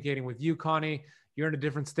communicating with you, Connie, you're in a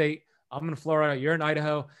different state. I'm in Florida, you're in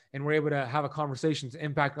Idaho, and we're able to have a conversation to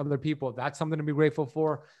impact other people. That's something to be grateful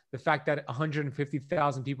for. The fact that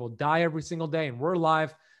 150,000 people die every single day and we're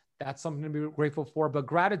alive, that's something to be grateful for. But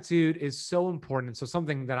gratitude is so important. So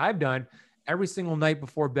something that I've done every single night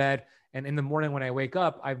before bed and in the morning when I wake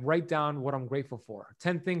up, I write down what I'm grateful for.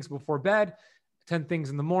 10 things before bed, 10 things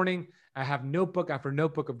in the morning. I have notebook after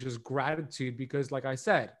notebook of just gratitude because, like I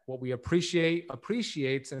said, what we appreciate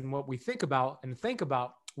appreciates, and what we think about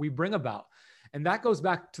we bring about. And that goes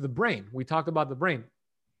back to the brain. We talked about the brain.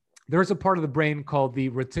 There's a part of the brain called the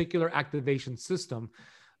reticular activation system,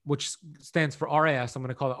 which stands for RAS. I'm going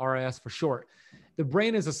to call it RAS for short. The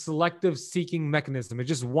brain is a selective seeking mechanism. It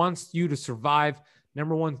just wants you to survive.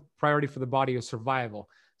 Number one priority for the body is survival.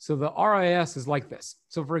 So the RAS is like this.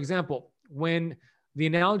 So for example, when the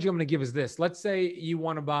analogy I'm going to give is this, let's say you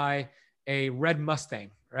want to buy a red Mustang,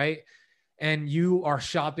 right? And you are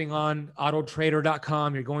shopping on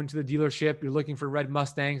autotrader.com. You're going to the dealership. You're looking for red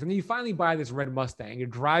Mustangs. And then you finally buy this red Mustang. You're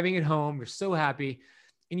driving it home. You're so happy.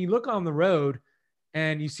 And you look on the road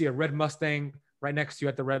and you see a red Mustang right next to you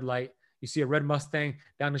at the red light. You see a red Mustang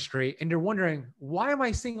down the street. And you're wondering, why am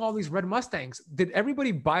I seeing all these red Mustangs? Did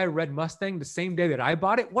everybody buy a red Mustang the same day that I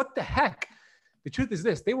bought it? What the heck? The truth is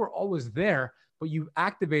this, they were always there, but you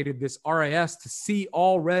activated this RAS to see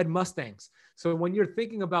all red Mustangs. So when you're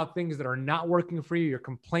thinking about things that are not working for you, you're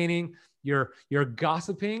complaining, you're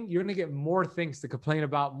gossiping, you're going to get more things to complain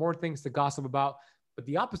about, more things to gossip about. But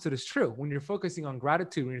the opposite is true. When you're focusing on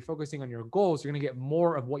gratitude, when you're focusing on your goals, you're going to get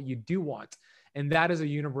more of what you do want. And that is a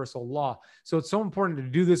universal law. So it's so important to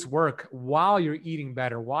do this work while you're eating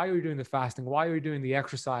better, while you're doing the fasting, while you're doing the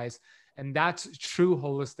exercise. And that's true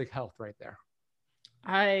holistic health right there.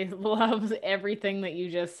 I love everything that you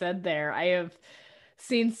just said there. I have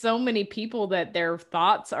seen so many people that their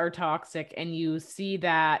thoughts are toxic, and you see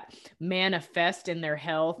that manifest in their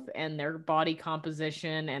health and their body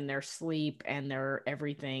composition and their sleep and their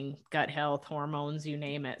everything, gut health, hormones, you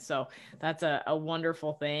name it. So that's a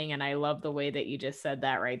wonderful thing. And I love the way that you just said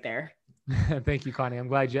that right there. Thank you, Connie. I'm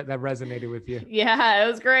glad that resonated with you. Yeah, it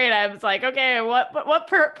was great. I was like, okay, what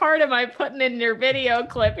part am I putting in your video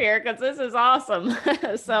clip here? Because this is awesome.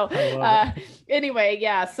 So anyway,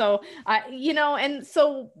 yeah. So, and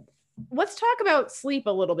so let's talk about sleep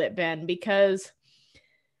a little bit, Ben, because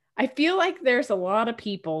I feel like there's a lot of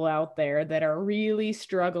people out there that are really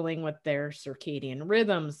struggling with their circadian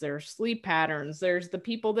rhythms, their sleep patterns. There's the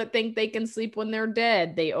people that think they can sleep when they're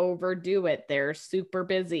dead. They overdo it. They're super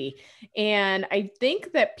busy. And I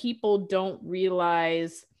think that people don't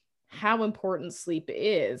realize how important sleep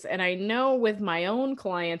is. And I know with my own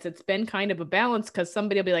clients, it's been kind of a balance, because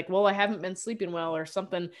somebody will be like, well, I haven't been sleeping well or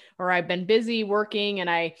something, or I've been busy working. And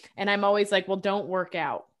I'm always like, well, don't work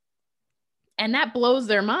out. And that blows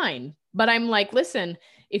their mind. But I'm like, listen,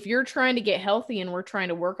 if you're trying to get healthy and we're trying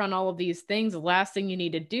to work on all of these things, the last thing you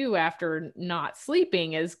need to do after not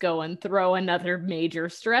sleeping is go and throw another major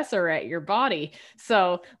stressor at your body.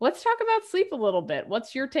 So let's talk about sleep a little bit.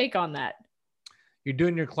 What's your take on that? You're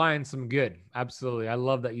doing your clients some good. Absolutely. I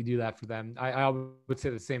love that you do that for them. I would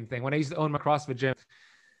say the same thing. When I used to own my CrossFit gym,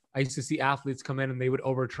 I used to see athletes come in and they would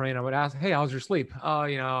overtrain. I would ask, hey, how's your sleep? Oh,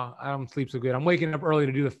 I don't sleep so good. I'm waking up early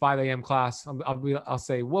to do the 5 a.m. class. I'll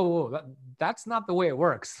say, whoa, that's not the way it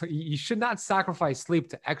works. You should not sacrifice sleep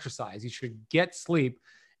to exercise. You should get sleep,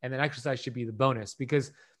 and then exercise should be the bonus,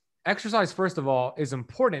 because exercise, first of all, is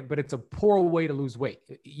important, but it's a poor way to lose weight.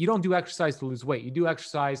 You don't do exercise to lose weight. You do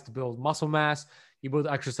exercise to build muscle mass. You build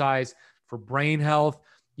exercise for brain health.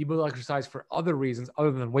 You build exercise for other reasons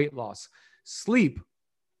other than weight loss. Sleep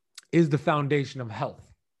is the foundation of health.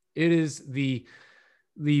 It is the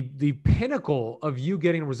the pinnacle of you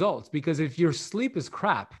getting results. Because if your sleep is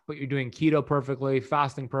crap, but you're doing keto perfectly,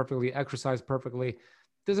 fasting perfectly, exercise perfectly, it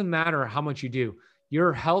doesn't matter how much you do.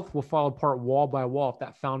 Your health will fall apart wall by wall if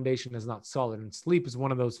that foundation is not solid. And sleep is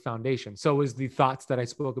one of those foundations. So is the thoughts that I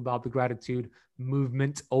spoke about, the gratitude,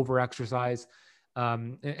 movement over exercise,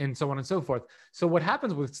 and so on and so forth. So what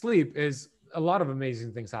happens with sleep is a lot of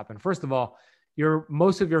amazing things happen. First of all,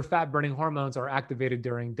 most of your fat burning hormones are activated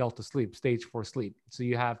during delta sleep, stage 4 sleep. So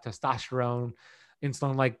you have testosterone,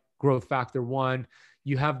 insulin like growth factor 1.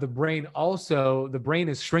 You have the brain also, the brain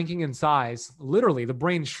is shrinking in size. Literally, the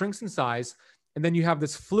brain shrinks in size. And then you have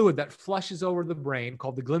this fluid that flushes over the brain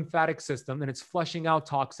called the lymphatic system, and it's flushing out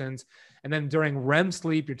toxins. And then during REM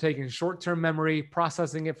sleep, you're taking short-term memory,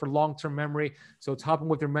 processing it for long-term memory. So it's helping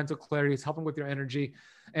with your mental clarity. It's helping with your energy.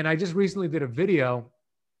 And I just recently did a video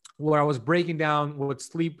where I was breaking down what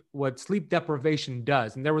sleep deprivation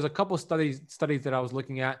does. And there was a couple of studies that I was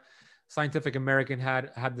looking at. Scientific American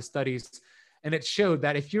had the studies, and it showed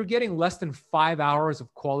that if you're getting less than 5 hours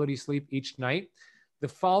of quality sleep each night, the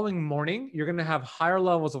following morning, you're going to have higher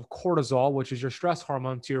levels of cortisol, which is your stress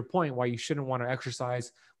hormone, to your point, why you shouldn't want to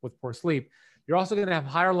exercise with poor sleep. You're also going to have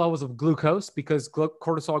higher levels of glucose because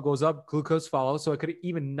cortisol goes up, glucose follows. So it could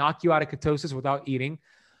even knock you out of ketosis without eating.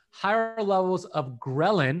 Higher levels of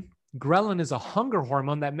ghrelin. Ghrelin is a hunger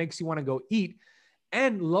hormone that makes you want to go eat.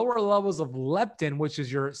 And lower levels of leptin, which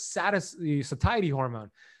is your satiety hormone.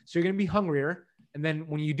 So you're going to be hungrier. And then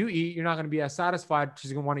when you do eat, you're not going to be as satisfied because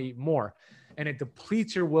you're going to want to eat more. And it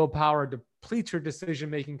depletes your willpower, depletes your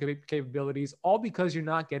decision-making capabilities, all because you're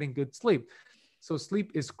not getting good sleep. So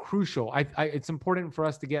sleep is crucial. It's important for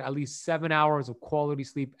us to get at least 7 hours of quality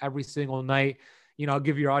sleep every single night. I'll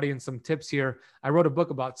give your audience some tips here. I wrote a book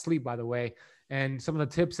about sleep, by the way. And some of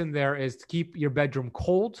the tips in there is to keep your bedroom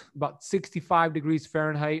cold. About 65 degrees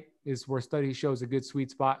Fahrenheit is where study shows a good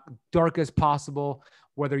sweet spot. Dark as possible,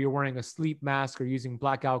 whether you're wearing a sleep mask or using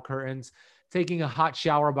blackout curtains. Taking a hot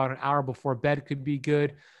shower about an hour before bed could be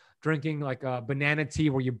good. Drinking like a banana tea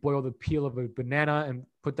where you boil the peel of a banana and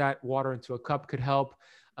put that water into a cup could help.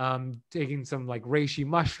 Taking some like reishi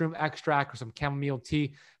mushroom extract or some chamomile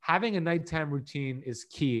tea. Having a nighttime routine is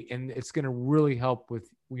key, and it's going to really help with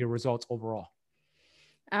your results overall.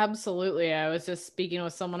 Absolutely. I was just speaking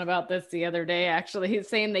with someone about this the other day, actually. He's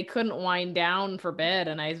saying they couldn't wind down for bed.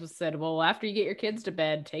 And I said, well, after you get your kids to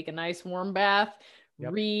bed, take a nice warm bath,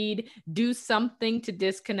 read, do something to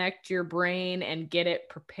disconnect your brain and get it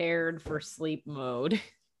prepared for sleep mode.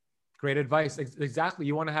 Great advice. Exactly.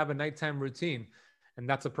 You want to have a nighttime routine, and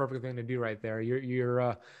that's a perfect thing to do right there.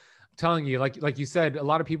 You're telling you, like you said, a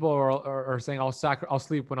lot of people are saying, I'll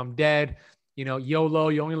sleep when I'm dead. YOLO,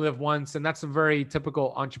 you only live once. And that's a very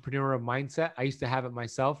typical entrepreneurial mindset. I used to have it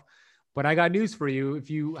myself, but I got news for you.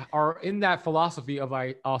 If you are in that philosophy of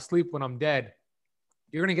I'll sleep when I'm dead,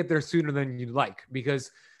 you're going to get there sooner than you'd like,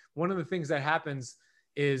 because one of the things that happens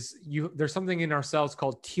is there's something in our cells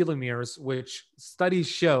called telomeres, which studies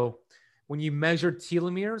show when you measure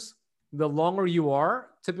telomeres, the longer you are,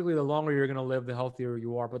 typically the longer you're going to live, the healthier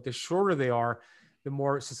you are, but the shorter they are, the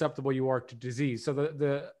more susceptible you are to disease.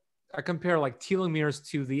 So I compare like telomeres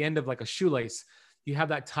to the end of like a shoelace. You have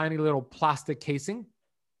that tiny little plastic casing.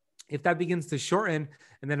 If that begins to shorten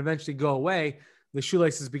and then eventually go away, the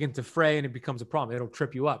shoelaces begin to fray and it becomes a problem. It'll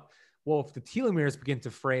trip you up. Well, if the telomeres begin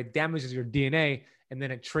to fray, it damages your DNA and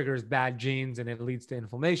then it triggers bad genes and it leads to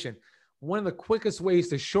inflammation. One of the quickest ways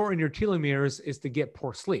to shorten your telomeres is to get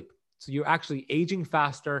poor sleep. So you're actually aging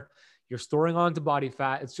faster. You're storing onto body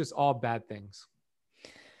fat. It's just all bad things.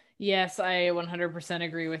 Yes, I 100%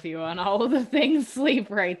 agree with you on all of the things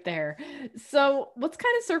sleep right there. So let's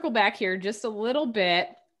kind of circle back here just a little bit.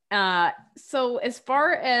 So as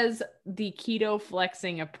far as the keto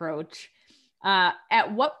flexing approach,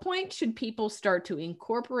 at what point should people start to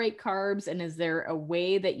incorporate carbs? And is there a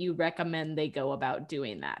way that you recommend they go about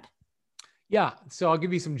doing that? Yeah. So I'll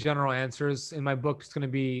give you some general answers. In my book,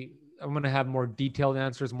 I'm going to have more detailed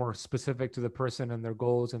answers, more specific to the person and their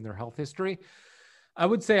goals and their health history. I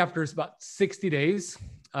would say after about 60 days,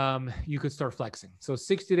 you could start flexing. So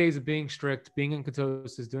 60 days of being strict, being in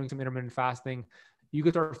ketosis, doing some intermittent fasting, you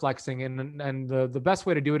could start flexing. And the best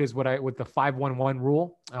way to do it is with the 5-1-1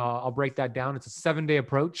 rule. I'll break that down. It's a 7-day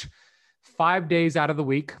approach, 5 days out of the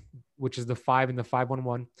week, which is the 5 and the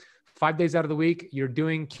 5-1-1. 5 days out of the week, you're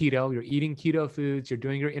doing keto, you're eating keto foods, you're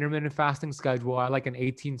doing your intermittent fasting schedule. I like an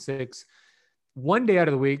 18-6. 1 day out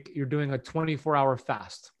of the week, you're doing a 24-hour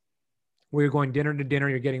fast where you're going dinner to dinner,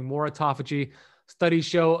 you're getting more autophagy. Studies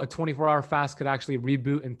show a 24-hour fast could actually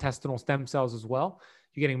reboot intestinal stem cells as well.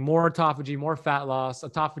 You're getting more autophagy, more fat loss.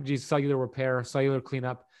 Autophagy is cellular repair, cellular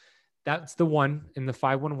cleanup. That's the one in the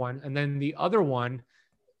 511. And then the other one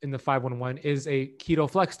in the 511 is a keto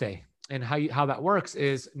flex day. And how that works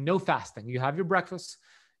is no fasting. You have your breakfast,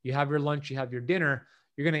 you have your lunch, you have your dinner.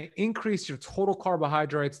 You're going to increase your total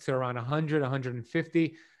carbohydrates to around 100,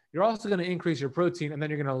 150. You're also going to increase your protein, and then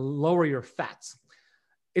you're going to lower your fats.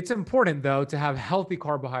 It's important, though, to have healthy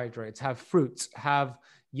carbohydrates, have fruits, have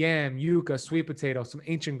yam, yuca, sweet potato, some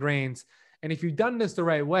ancient grains. And if you've done this the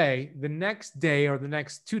right way, the next day or the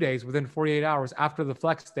next 2 days, within 48 hours after the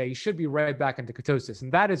flex day, you should be right back into ketosis.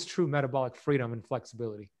 And that is true metabolic freedom and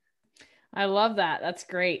flexibility. I love that. That's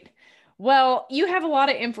great. Well, you have a lot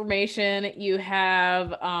of information. You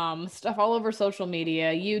have stuff all over social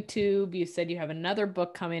media, YouTube. You said you have another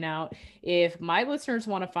book coming out. If my listeners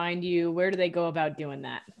want to find you, where do they go about doing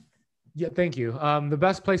that? Yeah, thank you. The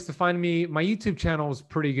best place to find me, my YouTube channel is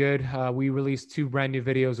pretty good. We release 2 brand new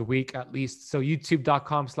videos a week at least. So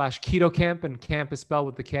youtube.com/keto camp, and camp is spelled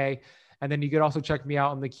with the K. And then you could also check me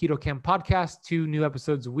out on the Keto Camp podcast, 2 new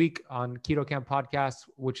episodes a week on Keto Camp podcast,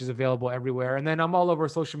 which is available everywhere. And then I'm all over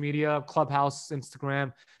social media, Clubhouse,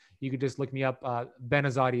 Instagram. You could just look me up. Ben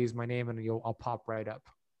Azadi is my name, and I'll pop right up.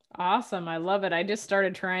 Awesome. I love it. I just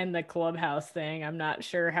started trying the Clubhouse thing. I'm not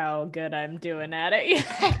sure how good I'm doing at it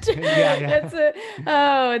yet.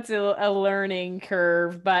 Yeah. It's a learning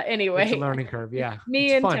curve. But anyway, it's a learning curve. Yeah.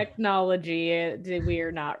 Me and technology, we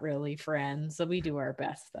are not really friends. So we do our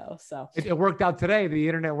best though. So it worked out today. The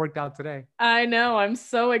internet worked out today. I know. I'm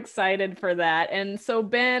so excited for that. And so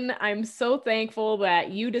Ben, I'm so thankful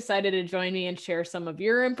that you decided to join me and share some of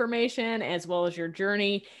your information as well as your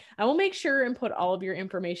journey. I will make sure and put all of your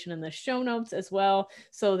information in the show notes as well,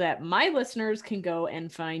 so that my listeners can go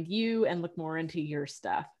and find you and look more into your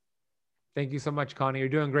stuff. Thank you so much, Connie. You're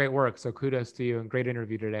doing great work. So kudos to you, and great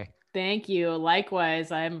interview today. Thank you.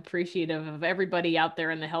 Likewise, I'm appreciative of everybody out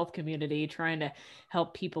there in the health community trying to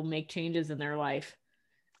help people make changes in their life.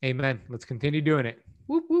 Amen. Let's continue doing it.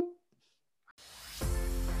 Whoop, whoop.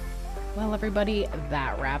 Well, everybody,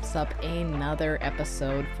 that wraps up another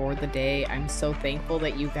episode for the day. I'm so thankful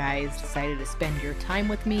that you guys decided to spend your time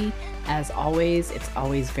with me. As always, it's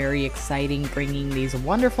always very exciting bringing these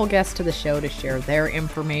wonderful guests to the show to share their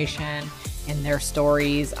information and their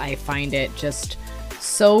stories. I find it just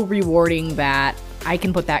so rewarding that I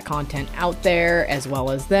can put that content out there as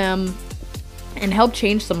well as them and help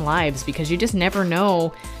change some lives, because you just never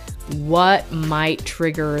know what might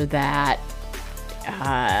trigger that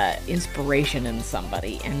inspiration in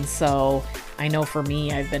somebody. And so I know for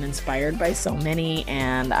me, I've been inspired by so many,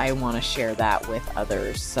 and I want to share that with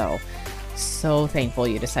others. So thankful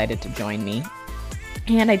you decided to join me.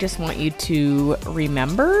 And I just want you to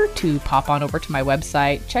remember to pop on over to my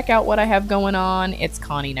website, check out what I have going on. It's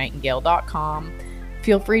ConnieNightingale.com.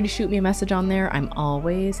 Feel free to shoot me a message on there. I'm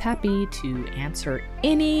always happy to answer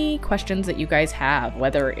any questions that you guys have,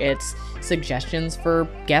 whether it's suggestions for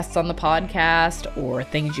guests on the podcast or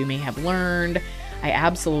things you may have learned. I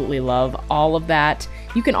absolutely love all of that.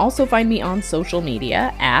 You can also find me on social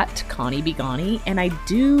media at Connie Bigani, and I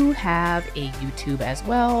do have a YouTube as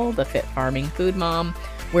well, The Fit Farming Food Mom,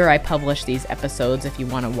 where I publish these episodes if you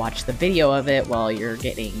want to watch the video of it while you're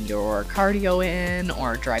getting your cardio in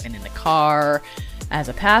or driving in the car as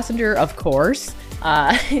a passenger, of course.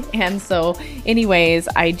 And so anyways,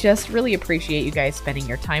 I just really appreciate you guys spending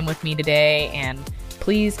your time with me today, and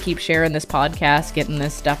please keep sharing this podcast, getting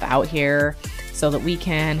this stuff out here so that we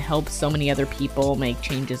can help so many other people make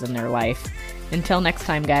changes in their life. Until next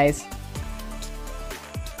time, guys.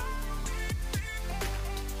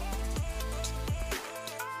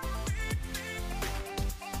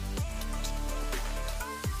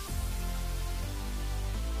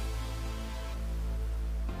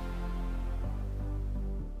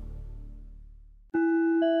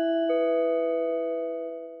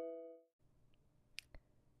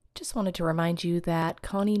 Just wanted to remind you that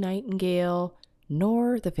Connie Nightingale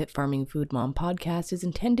nor the Fit Farming Food Mom podcast is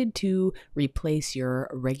intended to replace your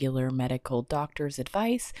regular medical doctor's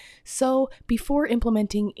advice. So before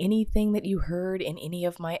implementing anything that you heard in any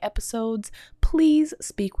of my episodes, please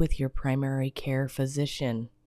speak with your primary care physician.